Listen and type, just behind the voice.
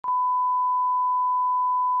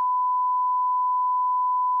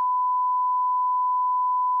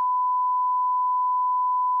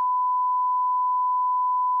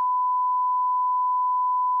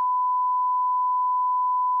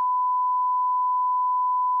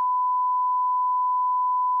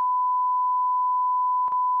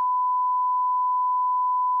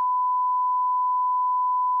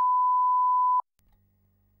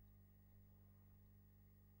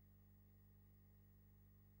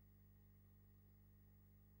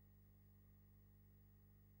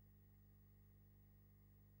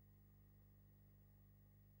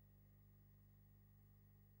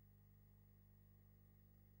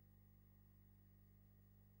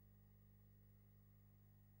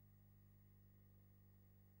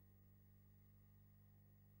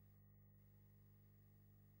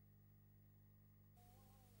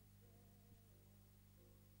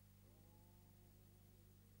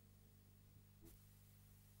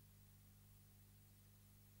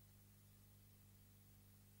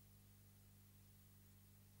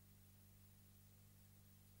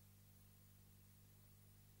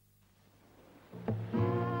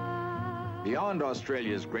Beyond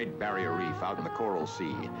Australia's Great Barrier Reef out in the Coral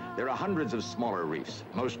Sea, there are hundreds of smaller reefs,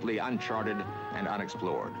 mostly uncharted and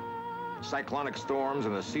unexplored. Cyclonic storms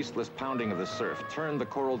and the ceaseless pounding of the surf turn the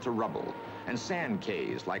coral to rubble, and sand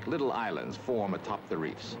cays like little islands form atop the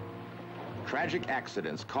reefs. Tragic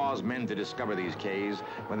accidents cause men to discover these cays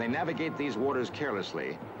when they navigate these waters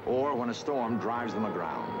carelessly or when a storm drives them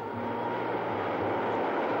aground.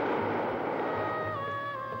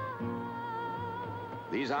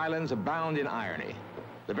 These islands abound in irony.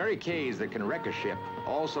 The very cays that can wreck a ship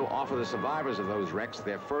also offer the survivors of those wrecks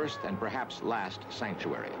their first and perhaps last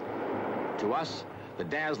sanctuary. To us, the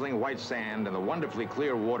dazzling white sand and the wonderfully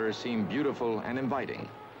clear water seem beautiful and inviting.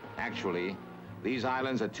 Actually, these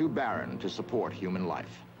islands are too barren to support human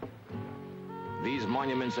life. These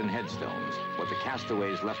monuments and headstones, what the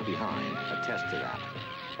castaways left behind, attest to that.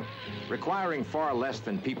 Requiring far less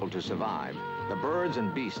than people to survive, the birds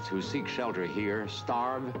and beasts who seek shelter here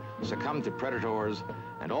starve, succumb to predators,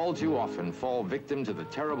 and all too often fall victim to the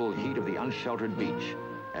terrible heat of the unsheltered beach,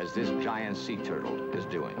 as this giant sea turtle is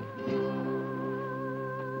doing.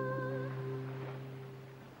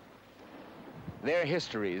 Their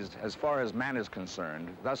histories, as far as man is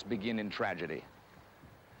concerned, thus begin in tragedy.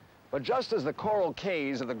 But just as the coral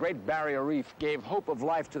cays of the Great Barrier Reef gave hope of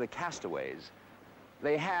life to the castaways,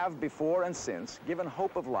 they have, before and since, given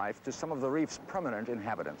hope of life to some of the reef's permanent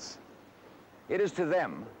inhabitants. It is to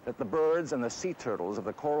them that the birds and the sea turtles of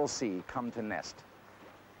the Coral Sea come to nest.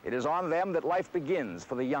 It is on them that life begins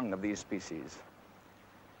for the young of these species.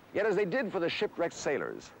 Yet as they did for the shipwrecked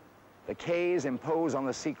sailors, the cays impose on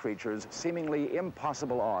the sea creatures seemingly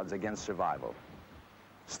impossible odds against survival.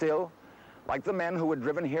 Still, like the men who were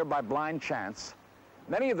driven here by blind chance,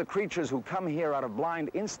 many of the creatures who come here out of blind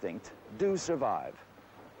instinct do survive.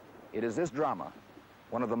 It is this drama,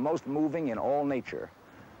 one of the most moving in all nature,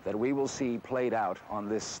 that we will see played out on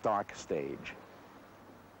this stark stage.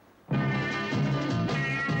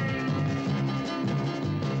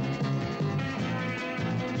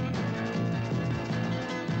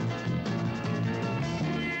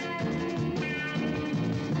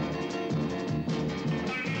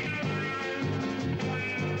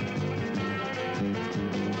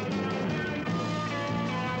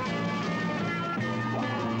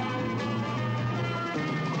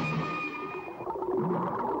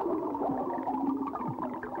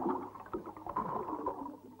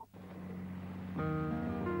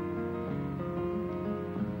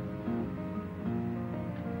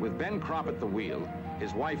 With Ben Cropp at the wheel,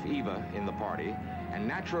 his wife Eva in the party, and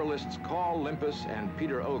naturalists Carl Limpus and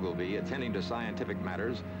Peter Ogilvy attending to scientific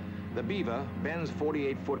matters, the Beaver, Ben's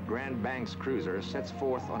 48-foot Grand Banks cruiser, sets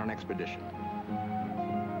forth on an expedition.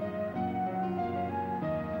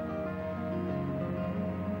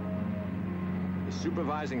 The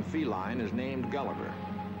supervising feline is named Gulliver.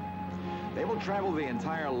 They will travel the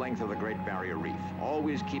entire length of the Great Barrier Reef,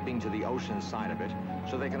 always keeping to the ocean side of it,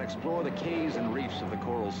 so they can explore the cays and reefs of the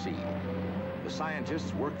Coral Sea. The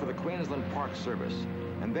scientists work for the Queensland Park Service,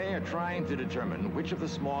 and they are trying to determine which of the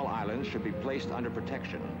small islands should be placed under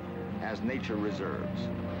protection as nature reserves.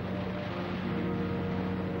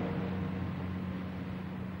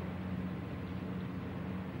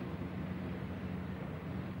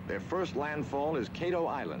 Their first landfall is Cato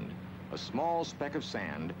Island, a small speck of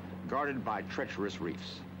sand guarded by treacherous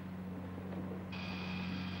reefs.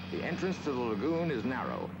 The entrance to the lagoon is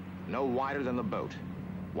narrow, no wider than the boat.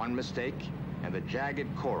 One mistake, and the jagged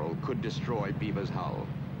coral could destroy Beaver's hull.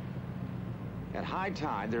 At high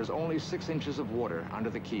tide, there's only 6 inches of water under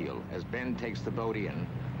the keel as Ben takes the boat in,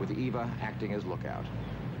 with Eva acting as lookout.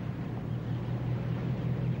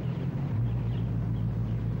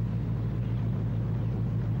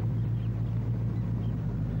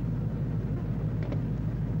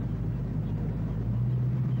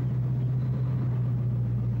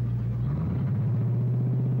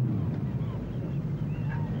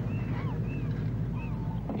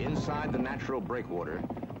 Inside the natural breakwater,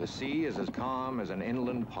 the sea is as calm as an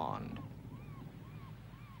inland pond.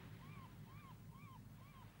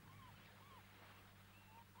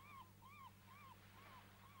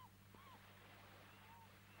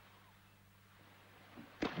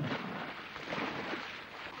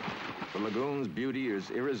 The lagoon's beauty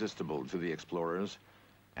is irresistible to the explorers,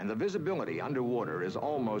 and the visibility underwater is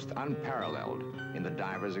almost unparalleled in the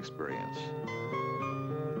diver's experience.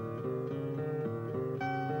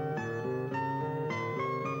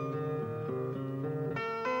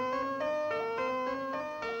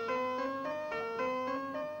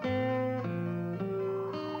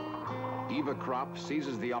 Eva Cropp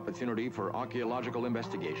seizes the opportunity for archaeological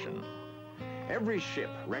investigation. Every ship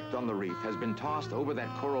wrecked on the reef has been tossed over that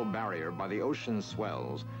coral barrier by the ocean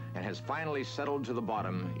swells and has finally settled to the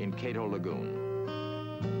bottom in Cato Lagoon.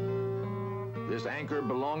 This anchor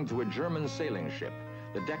belonged to a German sailing ship,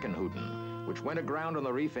 the Deckenhuten, which went aground on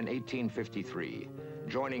the reef in 1853,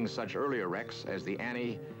 joining such earlier wrecks as the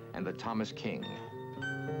Annie and the Thomas King.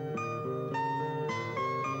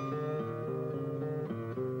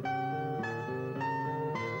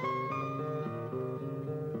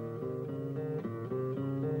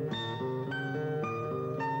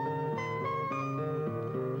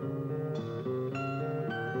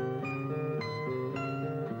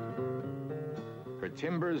 Her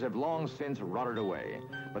timbers have long since rotted away,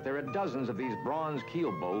 but there are dozens of these bronze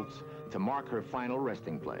keel bolts to mark her final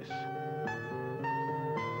resting place.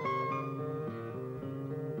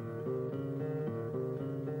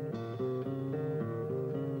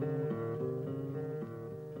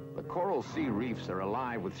 The coral sea reefs are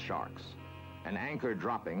alive with sharks. An anchor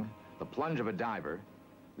dropping, the plunge of a diver,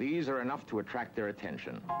 these are enough to attract their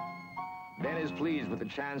attention. Ben is pleased with the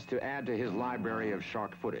chance to add to his library of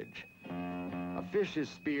shark footage. A fish is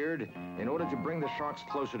speared in order to bring the sharks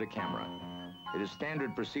closer to camera. It is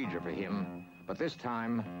standard procedure for him, but this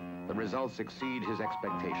time, the results exceed his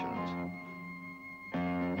expectations.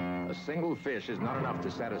 A single fish is not enough to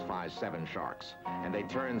satisfy 7 sharks, and they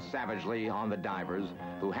turn savagely on the divers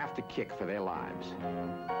who have to kick for their lives.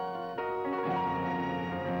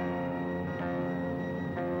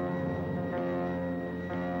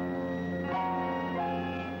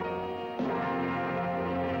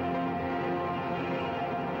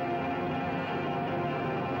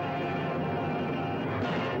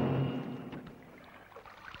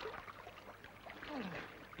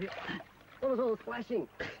 What was all the splashing?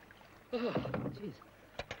 Oh,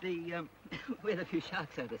 jeez. We had a few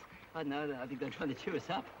sharks at us. I don't know, I think they're trying to chew us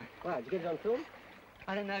up. Wow, did you get it on film?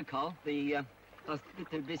 I don't know, Cole. I was a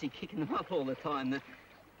bit too busy kicking them up all the time.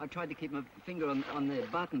 I tried to keep my finger on their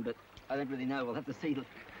button, but I don't really know. We'll have to see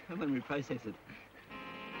when we process it.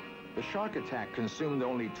 The shark attack consumed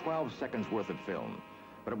only 12 seconds worth of film,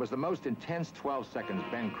 but it was the most intense 12 seconds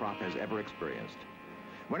Ben Cropp has ever experienced.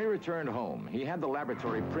 When he returned home, he had the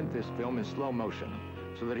laboratory print this film in slow motion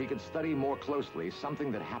so that he could study more closely something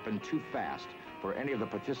that happened too fast for any of the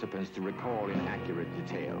participants to recall in accurate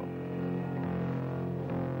detail.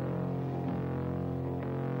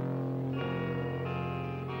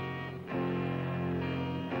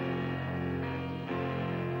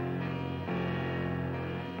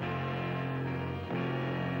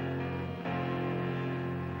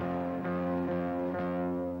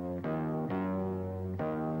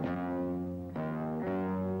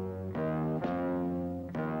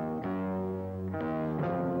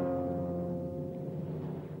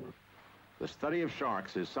 The study of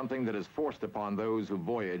sharks is something that is forced upon those who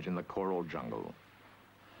voyage in the coral jungle.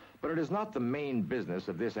 But it is not the main business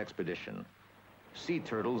of this expedition. Sea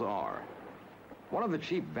turtles are. One of the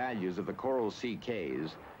chief values of the coral sea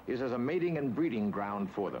cays is as a mating and breeding ground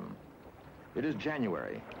for them. It is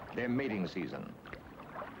January, their mating season.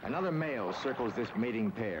 Another male circles this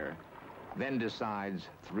mating pair, then decides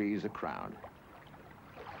three's a crowd.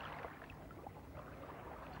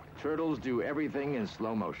 Turtles do everything in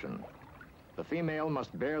slow motion. The female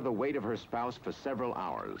must bear the weight of her spouse for several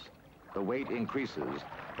hours. The weight increases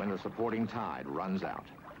when the supporting tide runs out.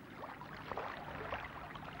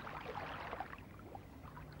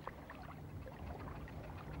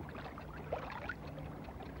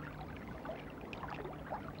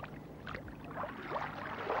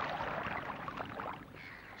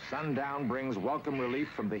 Sundown brings welcome relief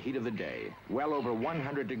from the heat of the day, well over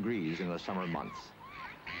 100 degrees in the summer months.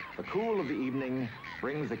 The cool of the evening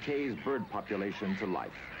brings the cays bird population to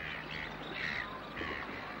life.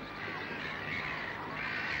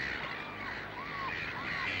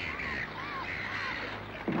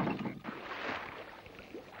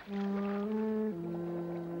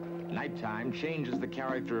 Nighttime changes the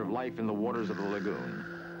character of life in the waters of the lagoon.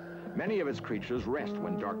 Many of its creatures rest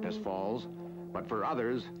when darkness falls, but for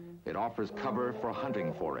others, it offers cover for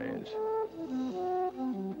hunting forays.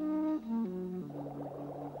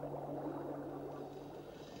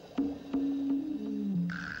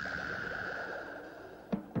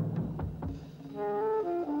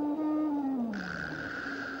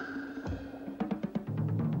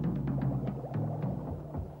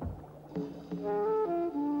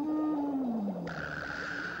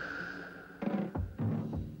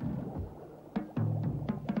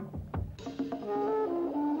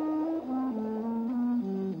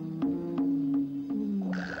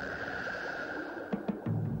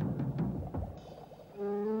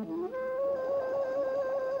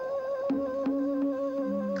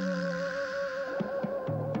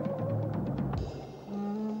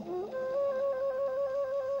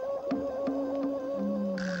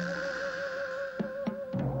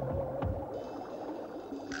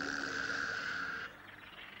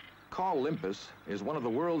 Carl Limpus is one of the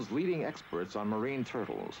world's leading experts on marine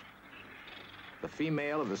turtles. The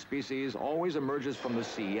female of the species always emerges from the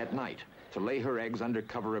sea at night to lay her eggs under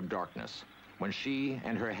cover of darkness, when she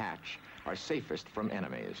and her hatch are safest from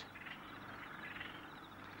enemies.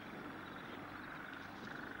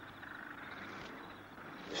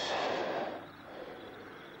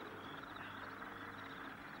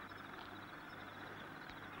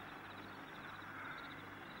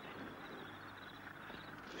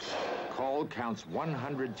 Carl counts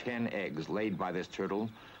 110 eggs laid by this turtle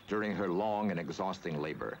during her long and exhausting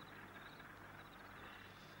labor.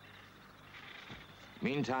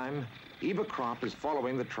 Meantime, Ben Cropp is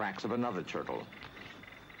following the tracks of another turtle.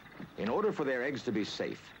 In order for their eggs to be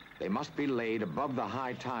safe, they must be laid above the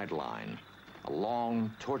high tide line, a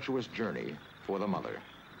long, tortuous journey for the mother.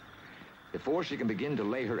 Before she can begin to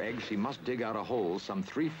lay her eggs, she must dig out a hole some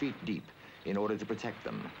 3 feet deep in order to protect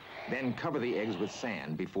them, then cover the eggs with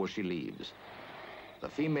sand before she leaves. The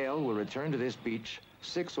female will return to this beach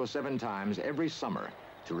 6 or 7 times every summer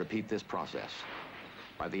to repeat this process.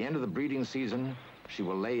 By the end of the breeding season, she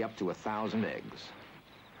will lay up to 1,000 eggs.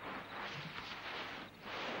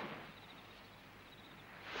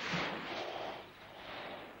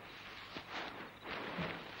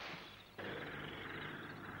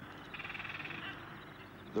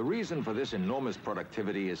 The reason for this enormous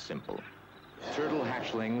productivity is simple. Turtle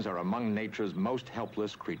hatchlings are among nature's most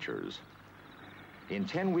helpless creatures. In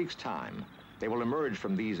 10 weeks' time, they will emerge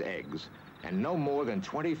from these eggs, and no more than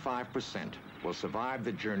 25% will survive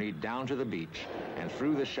the journey down to the beach and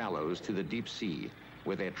through the shallows to the deep sea,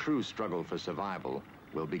 where their true struggle for survival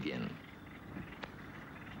will begin.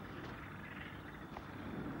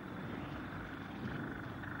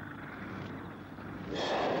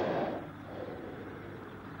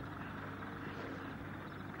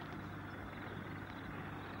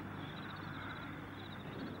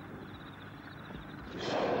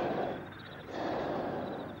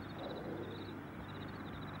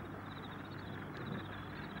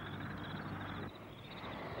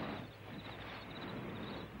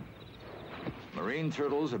 Marine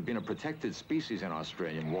turtles have been a protected species in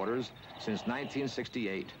Australian waters since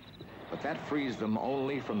 1968, but that frees them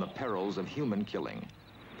only from the perils of human killing,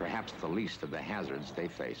 perhaps the least of the hazards they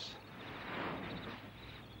face.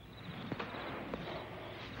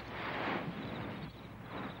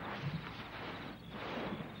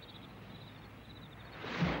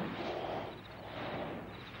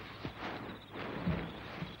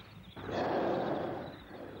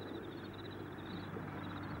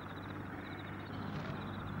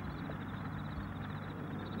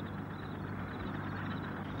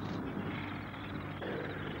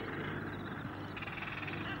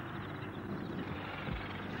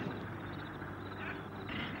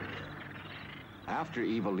 After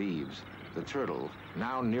Eva leaves, the turtle,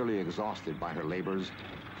 now nearly exhausted by her labors,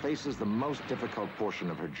 faces the most difficult portion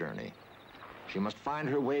of her journey. She must find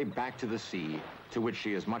her way back to the sea, to which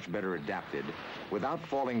she is much better adapted, without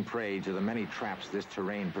falling prey to the many traps this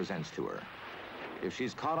terrain presents to her. If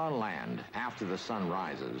she's caught on land after the sun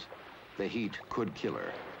rises, the heat could kill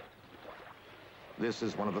her. This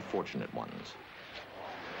is one of the fortunate ones.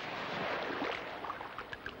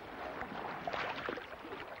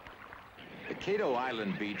 Cato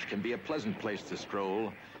Island beach can be a pleasant place to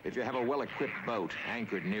stroll if you have a well-equipped boat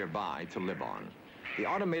anchored nearby to live on. The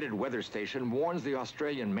automated weather station warns the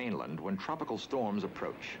Australian mainland when tropical storms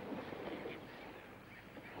approach.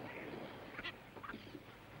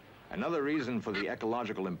 Another reason for the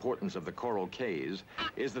ecological importance of the coral cays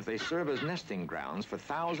is that they serve as nesting grounds for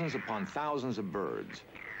thousands upon thousands of birds.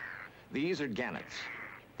 These are gannets.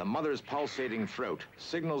 The mother's pulsating throat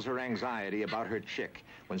signals her anxiety about her chick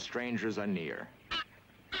when strangers are near.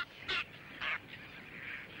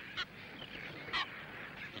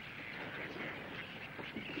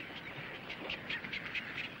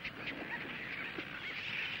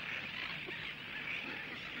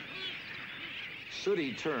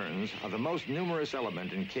 Sooty terns are the most numerous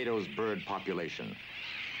element in Cato's bird population.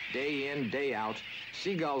 Day in, day out,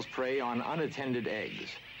 seagulls prey on unattended eggs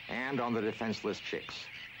and on the defenseless chicks.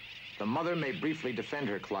 The mother may briefly defend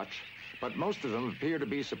her clutch, but most of them appear to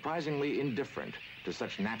be surprisingly indifferent to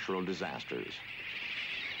such natural disasters.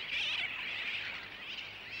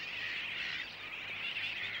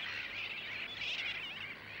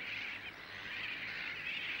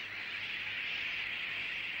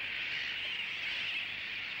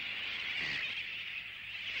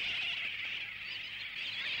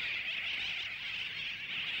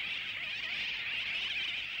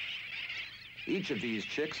 Each of these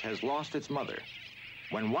chicks has lost its mother.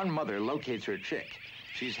 When one mother locates her chick,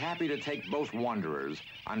 she's happy to take both wanderers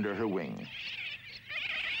under her wing.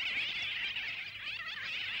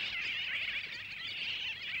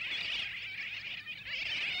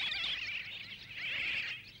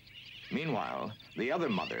 Meanwhile, the other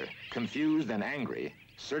mother, confused and angry,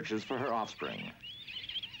 searches for her offspring.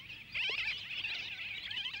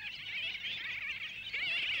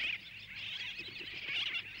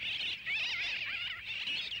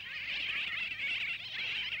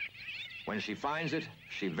 When she finds it,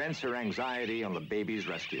 she vents her anxiety on the baby's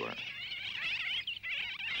rescuer.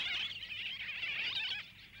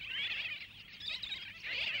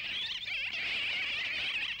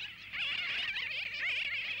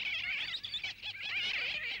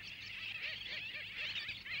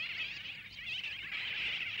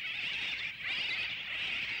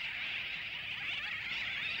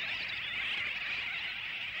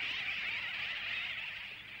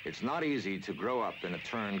 It's not easy to grow up in a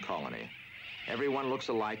tern colony. Everyone looks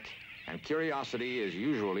alike, and curiosity is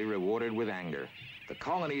usually rewarded with anger. The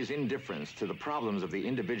colony's indifference to the problems of the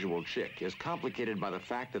individual chick is complicated by the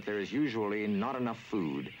fact that there is usually not enough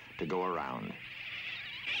food to go around.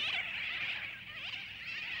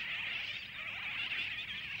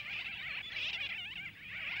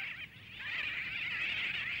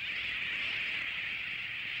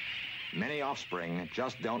 Many offspring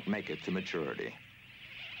just don't make it to maturity.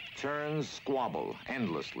 Terns squabble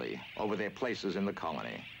endlessly over their places in the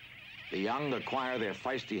colony. The young acquire their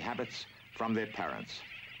feisty habits from their parents.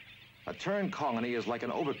 A tern colony is like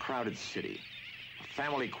an overcrowded city. A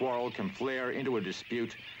family quarrel can flare into a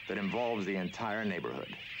dispute that involves the entire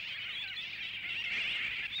neighborhood.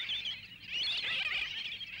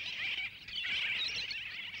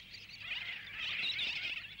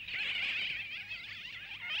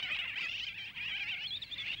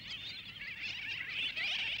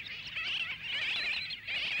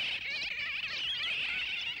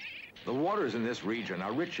 The waters in this region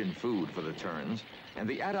are rich in food for the terns, and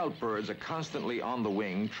the adult birds are constantly on the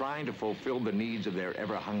wing trying to fulfill the needs of their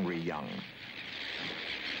ever-hungry young.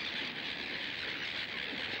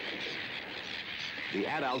 The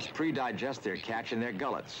adults pre-digest their catch in their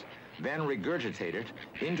gullets, then regurgitate it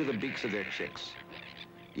into the beaks of their chicks.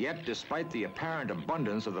 Yet, despite the apparent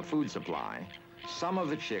abundance of the food supply, some of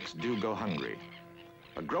the chicks do go hungry.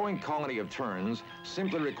 A growing colony of terns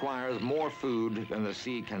simply requires more food than the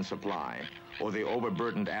sea can supply, or the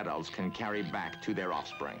overburdened adults can carry back to their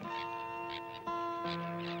offspring.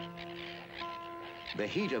 The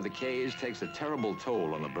heat of the cays takes a terrible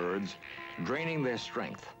toll on the birds, draining their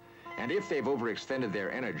strength. And if they've overextended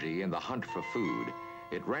their energy in the hunt for food,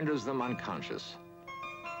 it renders them unconscious.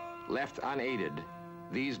 Left unaided,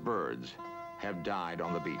 these birds have died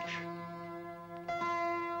on the beach.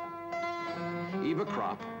 Eva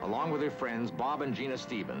Cropp, along with her friends Bob and Gina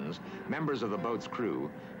Stevens, members of the boat's crew,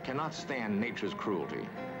 cannot stand nature's cruelty.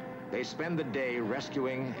 They spend the day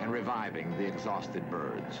rescuing and reviving the exhausted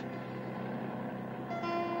birds.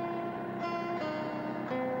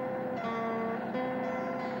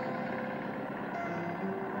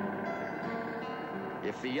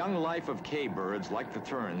 If the young life of cay birds, like the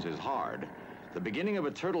terns, is hard, the beginning of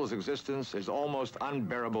a turtle's existence is almost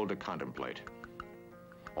unbearable to contemplate.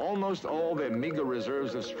 Almost all their meager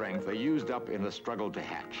reserves of strength are used up in the struggle to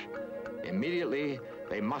hatch. Immediately,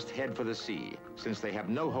 they must head for the sea, since they have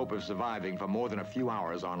no hope of surviving for more than a few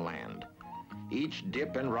hours on land. Each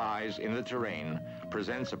dip and rise in the terrain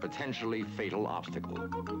presents a potentially fatal obstacle.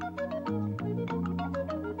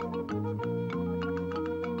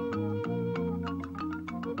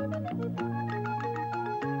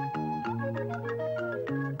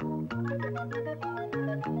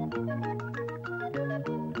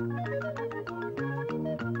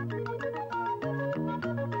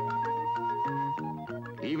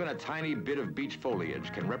 Even a tiny bit of beach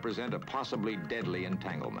foliage can represent a possibly deadly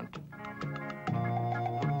entanglement.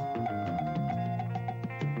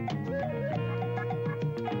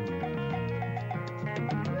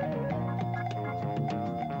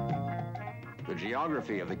 The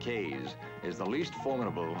geography of the cays is the least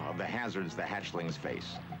formidable of the hazards the hatchlings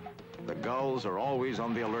face. The gulls are always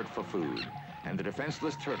on the alert for food, and the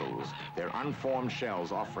defenseless turtles, their unformed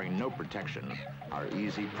shells offering no protection, are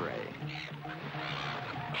easy prey.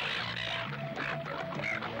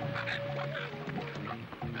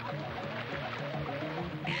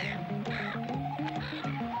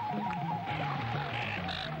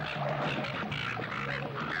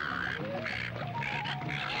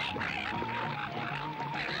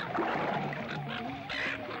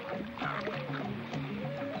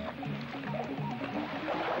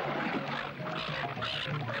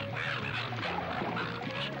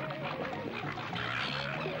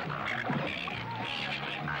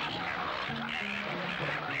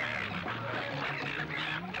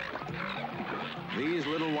 These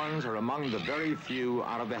little ones are among the very few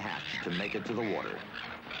out of the hatch to make it to the water.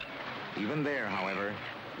 Even there, however,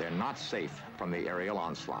 They're not safe from the aerial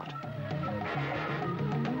onslaught.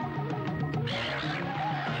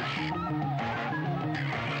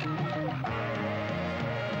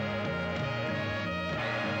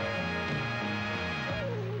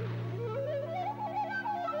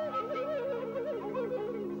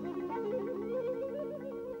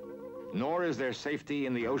 Nor is there safety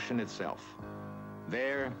in the ocean itself.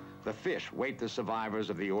 There, the fish wait the survivors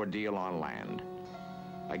of the ordeal on land.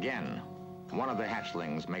 Again, one of the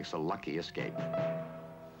hatchlings makes a lucky escape.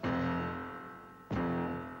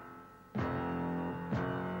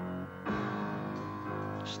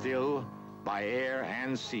 Still, by air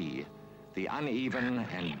and sea, the uneven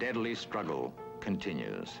and deadly struggle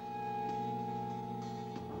continues.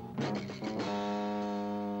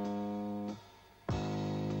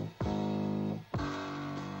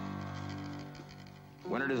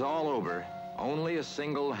 When it is all over, only a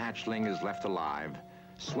single hatchling is left alive,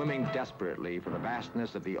 swimming desperately for the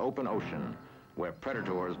vastness of the open ocean, where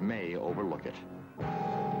predators may overlook it.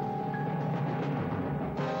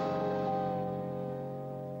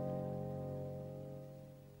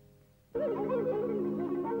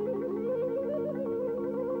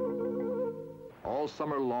 All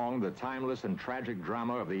summer long, the timeless and tragic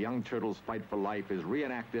drama of the young turtle's fight for life is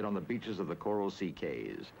reenacted on the beaches of the coral sea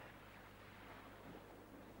cays.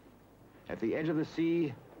 At the edge of the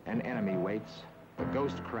sea, an enemy waits, the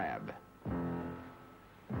ghost crab.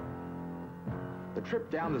 The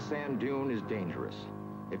trip down the sand dune is dangerous.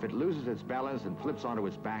 If it loses its balance and flips onto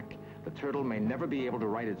its back, the turtle may never be able to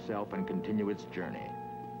right itself and continue its journey.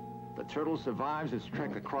 The turtle survives its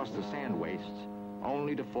trek across the sand wastes,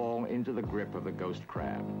 only to fall into the grip of the ghost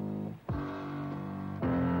crab.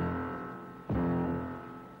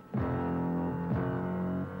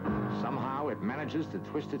 Somehow it manages to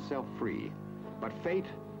twist itself free, but fate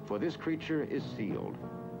for this creature is sealed.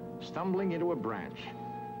 Stumbling into a branch,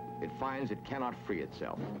 it finds it cannot free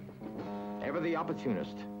itself. Ever the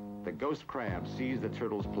opportunist, the ghost crab sees the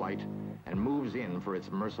turtle's plight and moves in for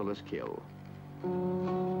its merciless kill.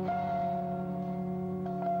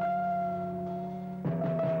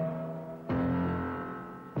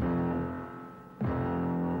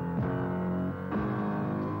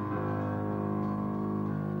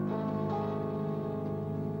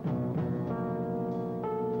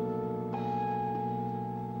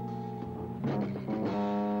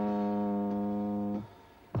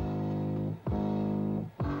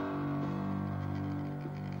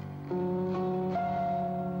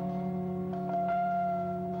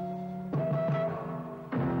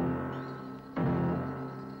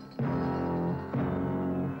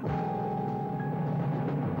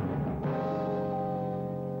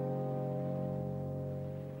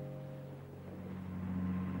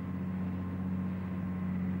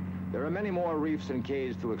 There are many more reefs and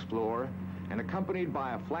cays to explore, and accompanied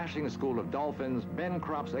by a flashing school of dolphins, Ben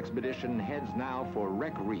Cropp's expedition heads now for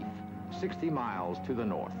Wreck Reef, 60 miles to the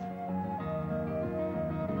north.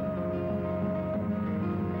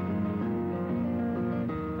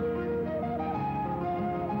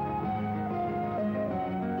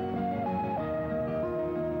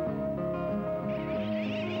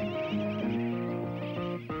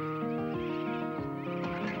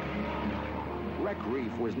 Wreck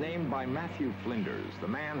Reef was named by Matthew Flinders, the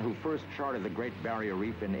man who first charted the Great Barrier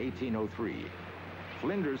Reef in 1803.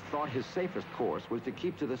 Flinders thought his safest course was to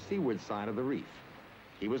keep to the seaward side of the reef.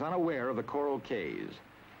 He was unaware of the coral cays,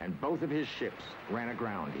 and both of his ships ran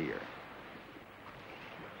aground here.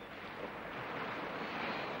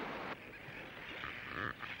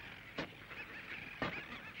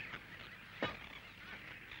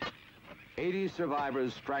 "80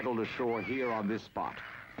 survivors straggled ashore here on this spot,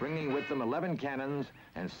 bringing with them 11 cannons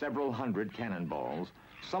and several hundred cannonballs,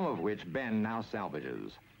 some of which Ben now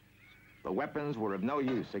salvages. The weapons were of no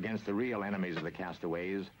use against the real enemies of the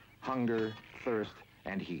castaways: hunger, thirst,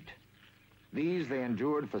 and heat. These they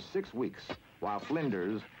endured for 6 weeks, while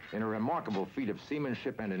Flinders, in a remarkable feat of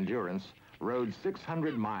seamanship and endurance, rowed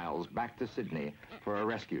 600 miles back to Sydney for a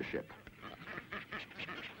rescue ship.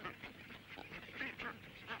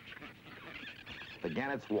 The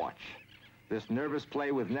gannets watch. This nervous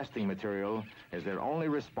play with nesting material is their only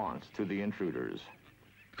response to the intruders.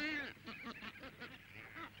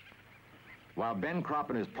 While Ben Cropp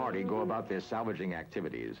and his party go about their salvaging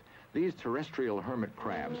activities, these terrestrial hermit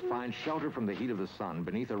crabs find shelter from the heat of the sun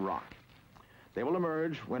beneath a rock. They will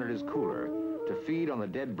emerge when it is cooler to feed on the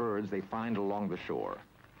dead birds they find along the shore.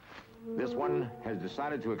 This one has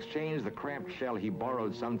decided to exchange the cramped shell he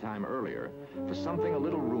borrowed sometime earlier for something a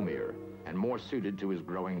little roomier and more suited to his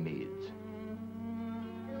growing needs.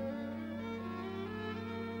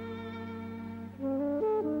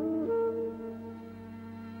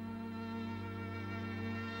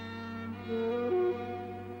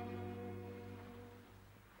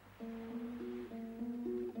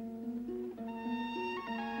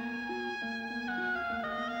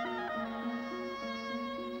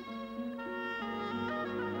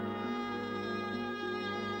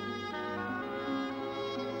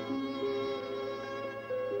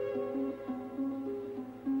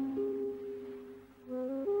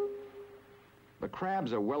 The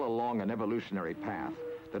crabs are well along an evolutionary path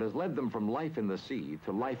that has led them from life in the sea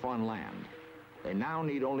to life on land. They now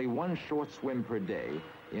need only one short swim per day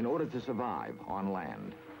in order to survive on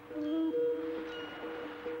land.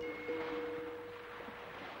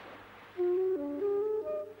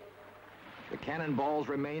 The cannonballs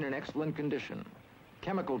remain in excellent condition.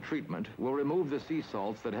 Chemical treatment will remove the sea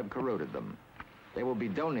salts that have corroded them. They will be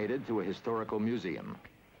donated to a historical museum.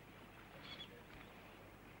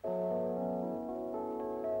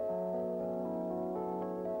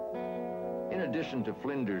 In addition to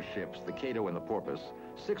Flinders ships, the Cato and the Porpoise,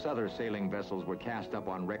 6 other sailing vessels were cast up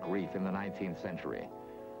on Wreck Reef in the 19th century.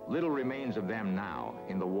 Little remains of them now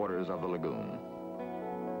in the waters of the lagoon.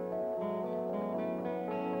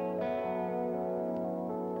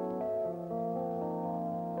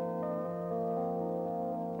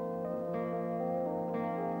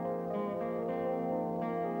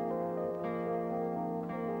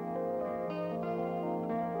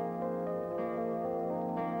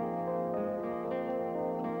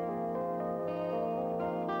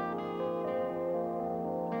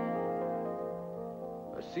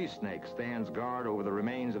 Sea snake stands guard over the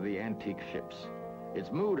remains of the antique ships.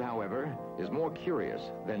 Its mood, however, is more curious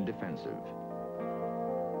than defensive.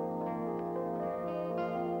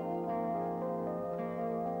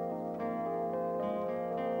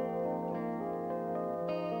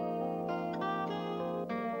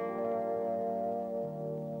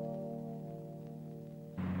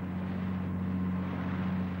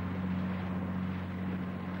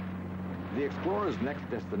 The explorer's next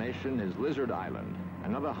destination is Lizard Island,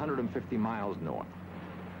 another 150 miles north.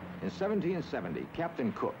 In 1770,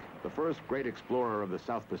 Captain Cook, the first great explorer of the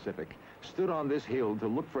South Pacific, stood on this hill to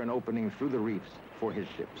look for an opening through the reefs for his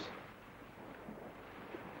ships.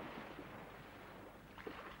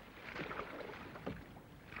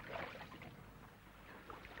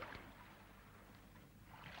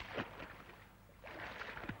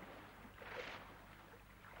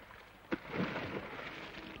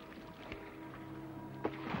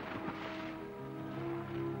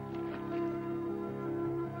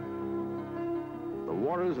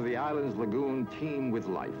 The waters of the island's lagoon teem with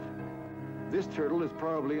life. This turtle is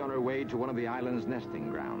probably on her way to one of the island's nesting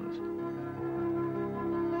grounds.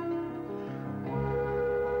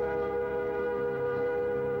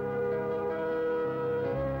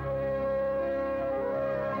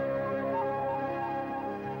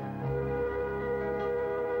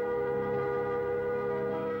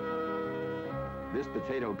 This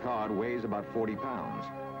potato cod weighs about 40 pounds.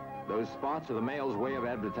 Those spots are the male's way of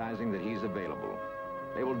advertising that he's available.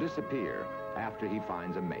 They will disappear after he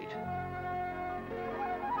finds a mate.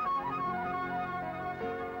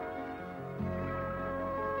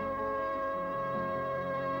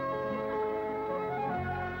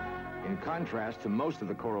 In contrast to most of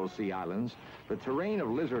the Coral Sea Islands, the terrain of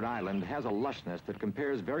Lizard Island has a lushness that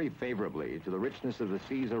compares very favorably to the richness of the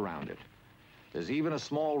seas around it. There's even a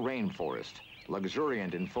small rainforest,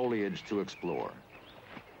 luxuriant in foliage to explore.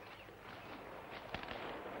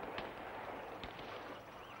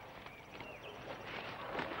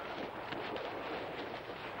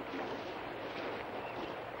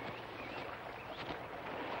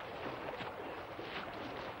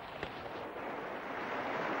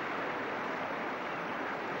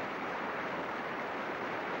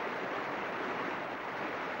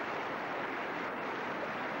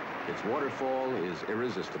 Its waterfall is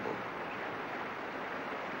irresistible.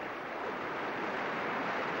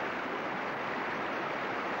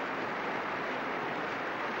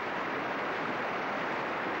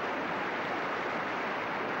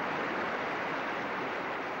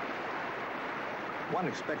 One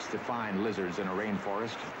expects to find lizards in a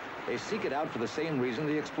rainforest. They seek it out for the same reason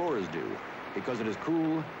the explorers do, because it is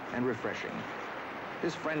cool and refreshing.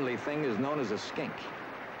 This friendly thing is known as a skink.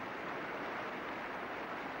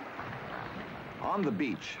 On the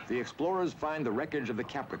beach, the explorers find the wreckage of the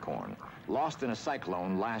Capricorn, lost in a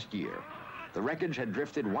cyclone last year. The wreckage had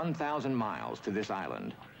drifted 1,000 miles to this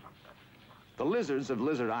island. The lizards of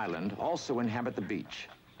Lizard Island also inhabit the beach,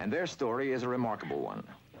 and their story is a remarkable one.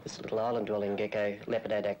 This little island-dwelling gecko,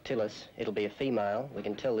 Lepidodactylus, it'll be a female. We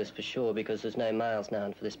can tell this for sure because there's no males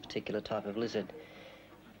known for this particular type of lizard.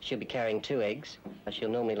 She'll be carrying 2 eggs. She'll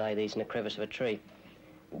normally lay these in a crevice of a tree.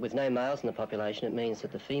 With no males in the population, it means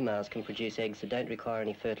that the females can produce eggs that don't require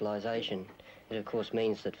any fertilisation. It, of course,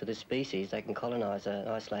 means that for this species, they can colonise an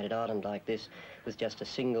isolated island like this with just a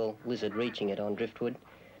single lizard reaching it on driftwood,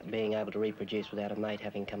 being able to reproduce without a mate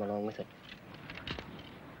having come along with it.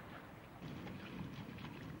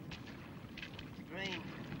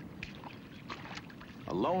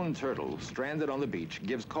 A lone turtle stranded on the beach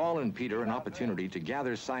gives Carl and Peter an opportunity to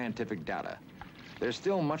gather scientific data. There's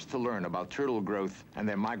still much to learn about turtle growth and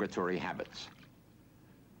their migratory habits.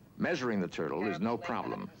 Measuring the turtle is no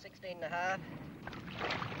problem. 16.5.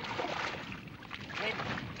 Width,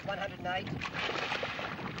 108.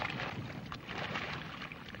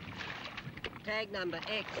 Tag number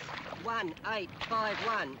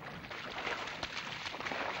X1851.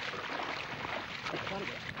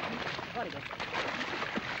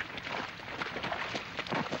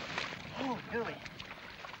 Oh, gooey.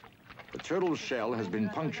 The turtle's shell has been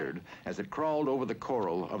punctured as it crawled over the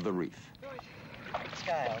coral of the reef.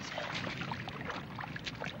 Scales.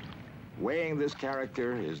 Weighing this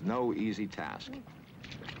character is no easy task.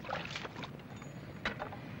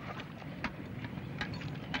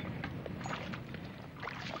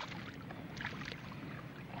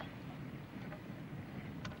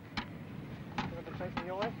 Facing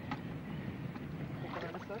your way.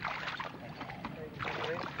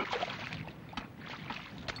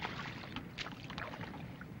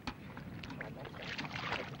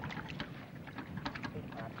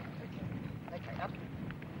 Okay, up.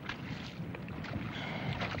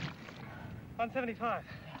 175.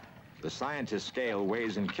 The scientist's scale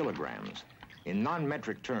weighs in kilograms. In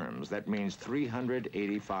non-metric terms, that means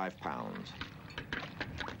 385 pounds.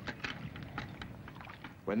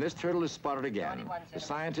 When this turtle is spotted again, the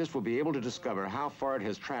scientist will be able to discover how far it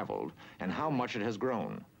has traveled and how much it has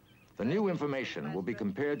grown. The new information will be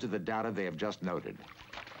compared to the data they have just noted.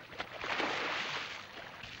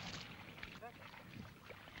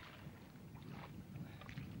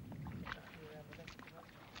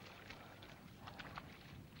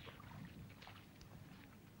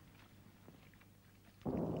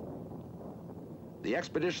 The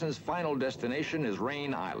expedition's final destination is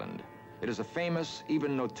Rain Island. It is a famous,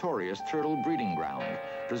 even notorious turtle breeding ground,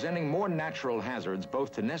 presenting more natural hazards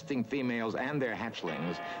both to nesting females and their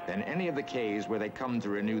hatchlings than any of the cays where they come to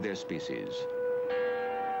renew their species.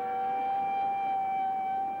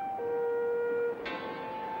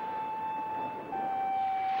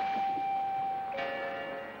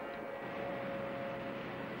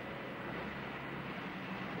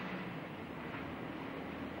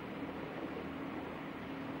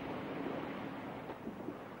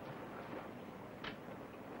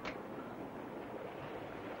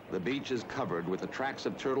 The beach is covered with the tracks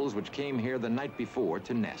of turtles which came here the night before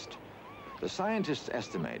to nest. The scientists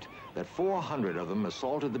estimate that 400 of them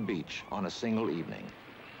assaulted the beach on a single evening.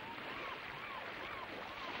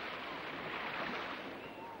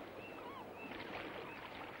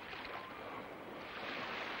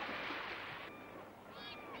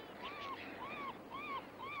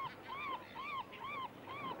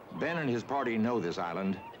 Ben and his party know this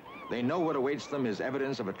island. They know what awaits them is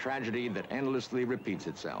evidence of a tragedy that endlessly repeats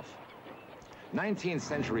itself. 19th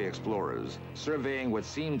century explorers, surveying what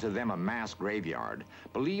seemed to them a mass graveyard,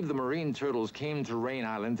 believed the marine turtles came to Rain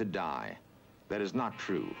Island to die. That is not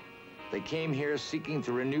true. They came here seeking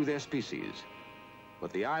to renew their species.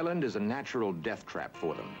 But the island is a natural death trap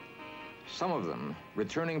for them. Some of them,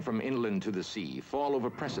 returning from inland to the sea, fall over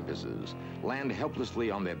precipices, land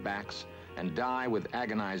helplessly on their backs, and die with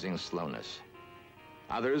agonizing slowness.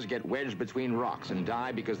 Others get wedged between rocks and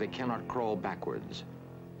die because they cannot crawl backwards.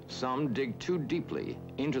 Some dig too deeply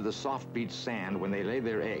into the soft beach sand when they lay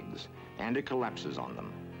their eggs, and it collapses on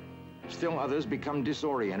them. Still others become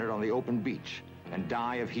disoriented on the open beach and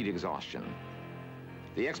die of heat exhaustion.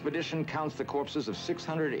 The expedition counts the corpses of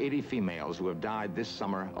 680 females who have died this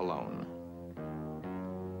summer alone.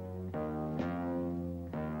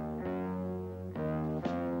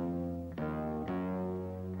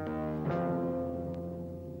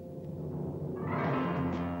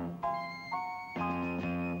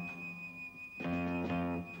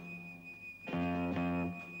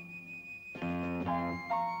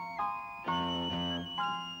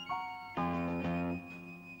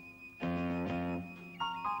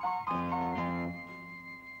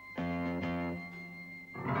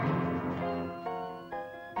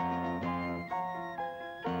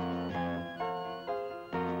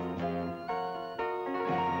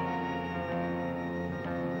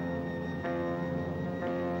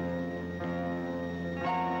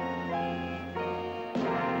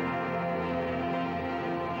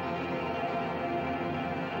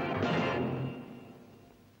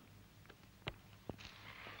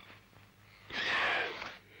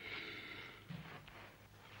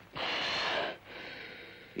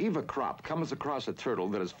 Eva Cropp comes across a turtle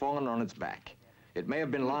that has fallen on its back. It may have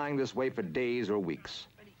been lying this way for days or weeks.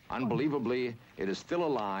 Unbelievably, it is still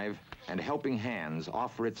alive, and helping hands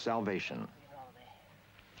offer it salvation.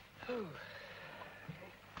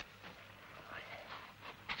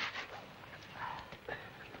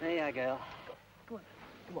 There you are, girl. Come on,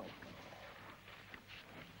 come on.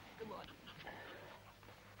 Come on.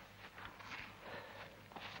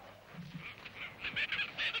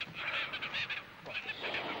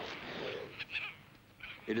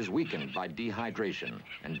 It is weakened by dehydration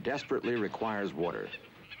and desperately requires water.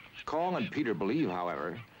 Carl and Peter believe,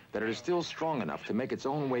 however, that it is still strong enough to make its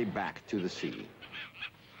own way back to the sea.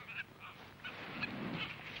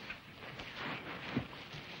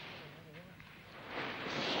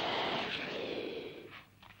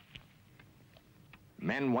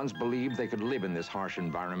 Men once believed they could live in this harsh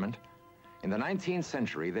environment. In the 19th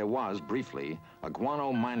century, there was, briefly, a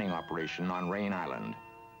guano mining operation on Rain Island.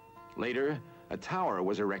 Later, a tower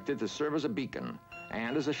was erected to serve as a beacon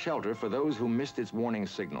and as a shelter for those who missed its warning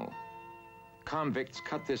signal. Convicts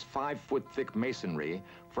cut this 5-foot-thick masonry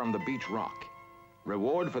from the beach rock.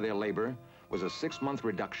 Reward for their labor was a 6-month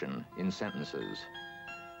reduction in sentences.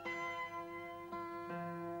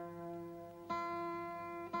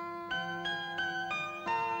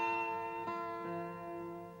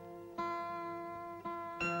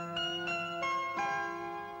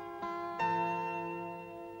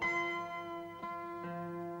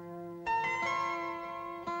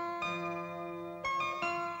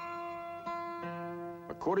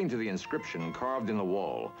 According to the inscription carved in the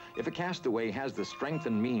wall, if a castaway has the strength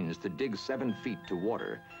and means to dig 7 feet to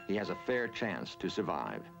water, he has a fair chance to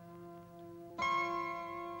survive.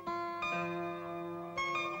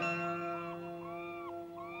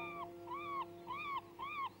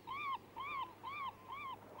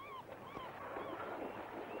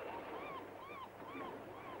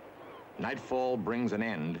 Nightfall brings an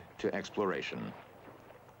end to exploration.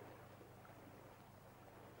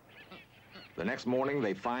 The next morning,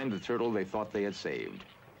 they find the turtle they thought they had saved.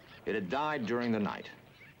 It had died during the night.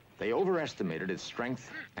 They overestimated its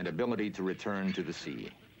strength and ability to return to the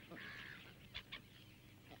sea.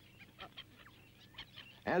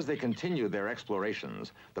 As they continue their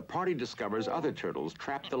explorations, the party discovers other turtles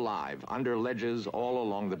trapped alive under ledges all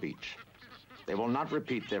along the beach. They will not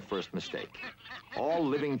repeat their first mistake. All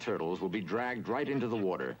living turtles will be dragged right into the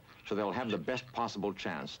water, so they'll have the best possible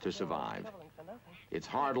chance to survive. It's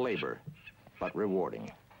hard labor, but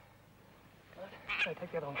rewarding. Good.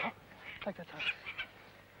 Take that on top. Take that top.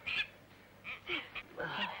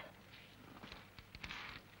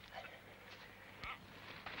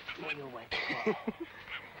 On your way.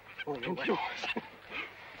 On your way.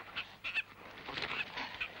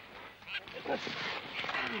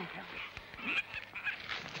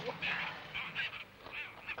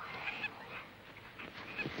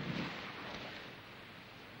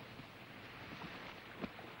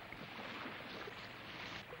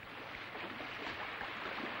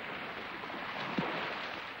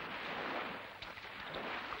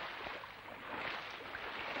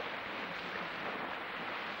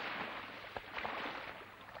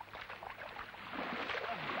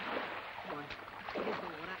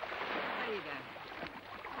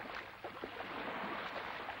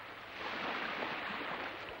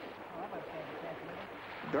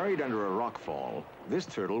 Buried under a rockfall, this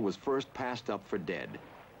turtle was first passed up for dead.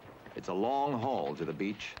 It's a long haul to the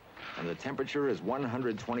beach, and the temperature is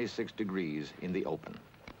 126 degrees in the open.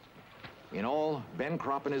 In all, Ben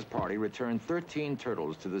Cropp and his party returned 13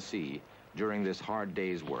 turtles to the sea during this hard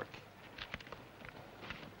day's work.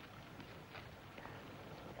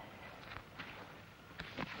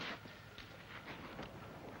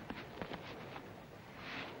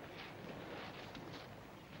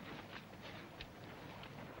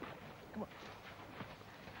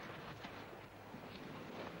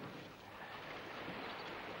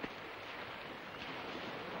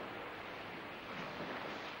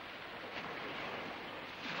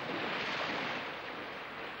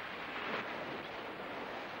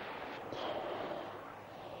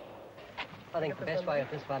 I think the best way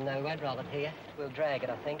of this one, we won't roll it here. We'll drag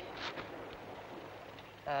it, I think.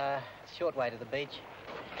 Short way to the beach.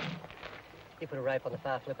 You put a rope on the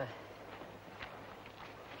far flipper.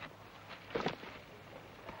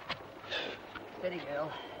 Steady,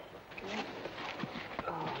 girl.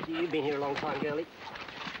 Oh, gee, you've been here a long time, girlie.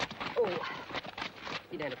 Oh,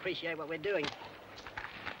 you don't appreciate what we're doing.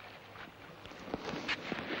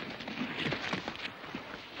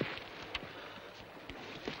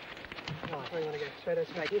 Where you want to go?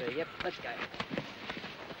 Straight through, yep, let's go.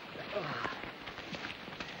 Oh.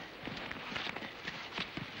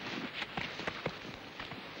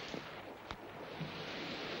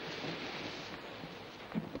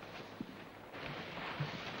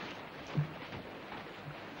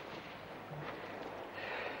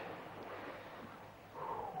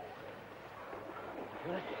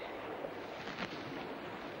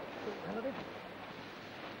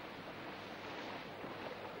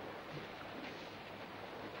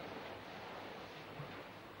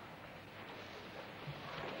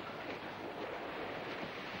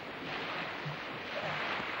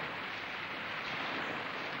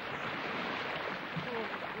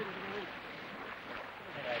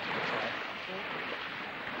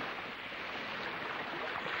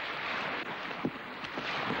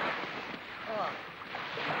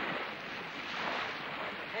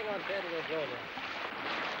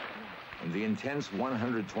 In the intense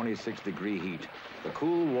 126-degree heat, the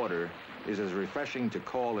cool water is as refreshing to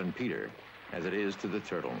Call and Peter as it is to the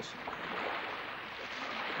turtles.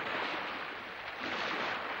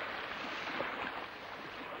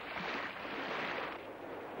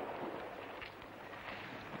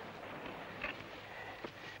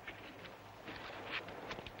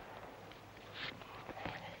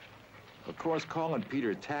 Of course, Call and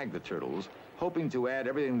Peter tag the turtles, hoping to add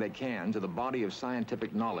everything they can to the body of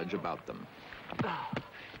scientific knowledge about them.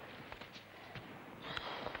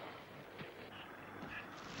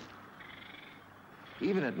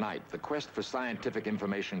 Even at night, the quest for scientific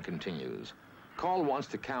information continues. Call wants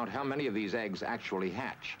to count how many of these eggs actually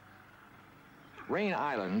hatch. Rain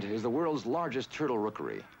Island is the world's largest turtle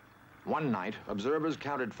rookery. One night, observers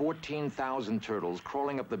counted 14,000 turtles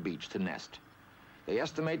crawling up the beach to nest. They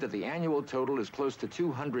estimate that the annual total is close to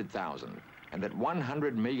 200,000, and that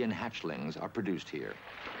 100 million hatchlings are produced here.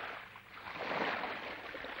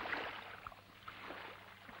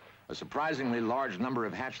 A surprisingly large number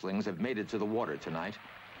of hatchlings have made it to the water tonight.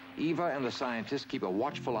 Eva and the scientists keep a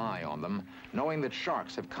watchful eye on them, knowing that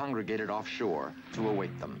sharks have congregated offshore to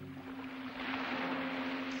await them.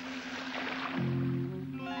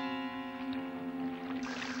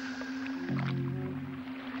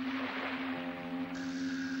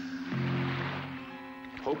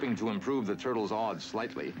 Hoping to improve the turtles' odds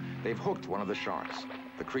slightly, they've hooked one of the sharks.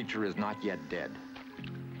 The creature is not yet dead.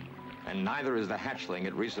 And neither is the hatchling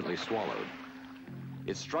it recently swallowed.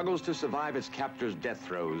 It struggles to survive its captor's death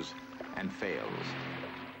throes and fails.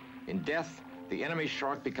 In death, the enemy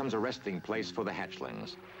shark becomes a resting place for the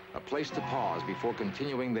hatchlings, a place to pause before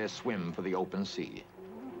continuing their swim for the open sea.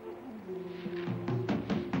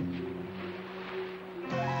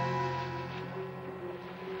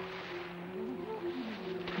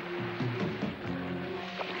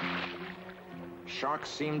 Sharks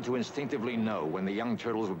seem to instinctively know when the young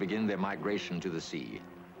turtles will begin their migration to the sea.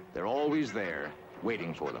 They're always there,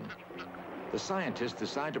 waiting for them. The scientists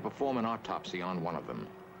decide to perform an autopsy on one of them.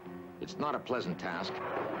 It's not a pleasant task,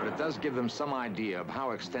 but it does give them some idea of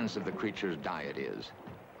how extensive the creature's diet is.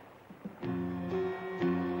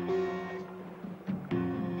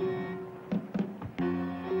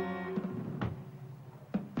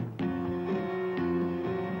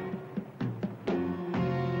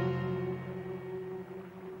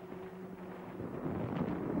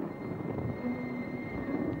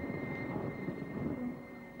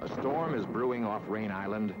 Off Rain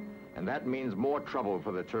Island, and that means more trouble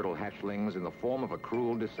for the turtle hatchlings in the form of a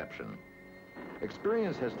cruel deception.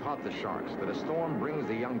 Experience has taught the sharks that a storm brings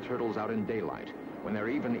the young turtles out in daylight, when they're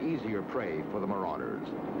even easier prey for the marauders.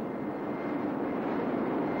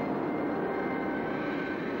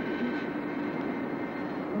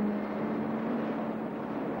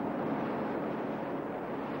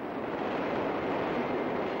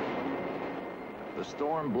 The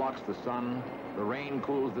storm blocks the sun, the rain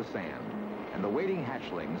cools the sand, and the waiting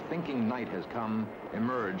hatchlings, thinking night has come,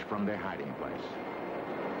 emerge from their hiding place.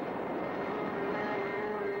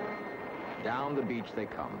 Down the beach they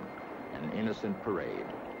come, an innocent parade.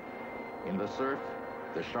 In the surf,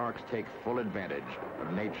 the sharks take full advantage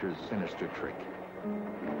of nature's sinister trick.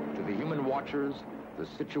 To the human watchers, the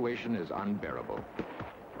situation is unbearable.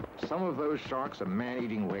 Some of those sharks are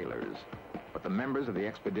man-eating whalers, but the members of the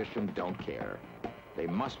expedition don't care. They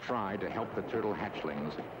must try to help the turtle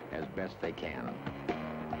hatchlings as best they can.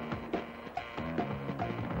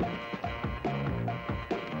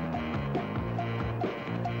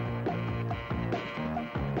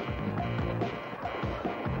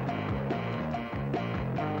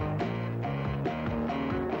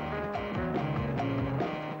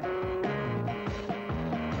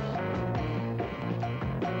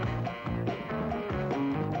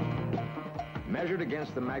 Measured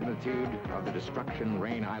against the magnitude of the destruction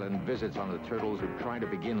Rain Island visits on the turtles who try to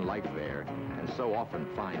begin life there and so often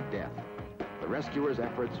find death, the rescuers'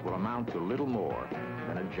 efforts will amount to little more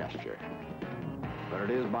than a gesture. But it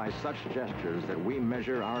is by such gestures that we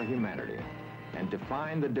measure our humanity and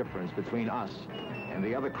define the difference between us and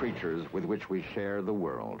the other creatures with which we share the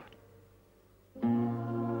world.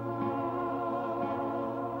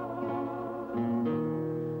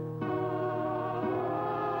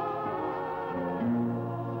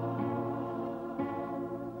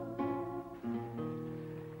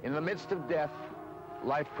 midst of death,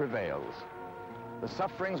 life prevails. The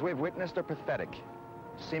sufferings we've witnessed are pathetic,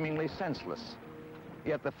 seemingly senseless.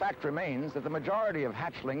 Yet the fact remains that the majority of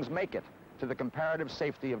hatchlings make it to the comparative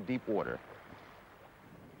safety of deep water.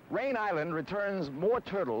 Rain Island returns more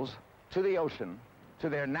turtles to the ocean, to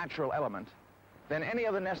their natural element, than any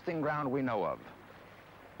other nesting ground we know of.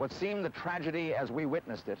 What seemed a tragedy as we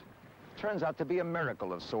witnessed it turns out to be a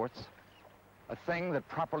miracle of sorts, a thing that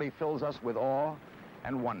properly fills us with awe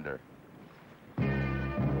and wonder.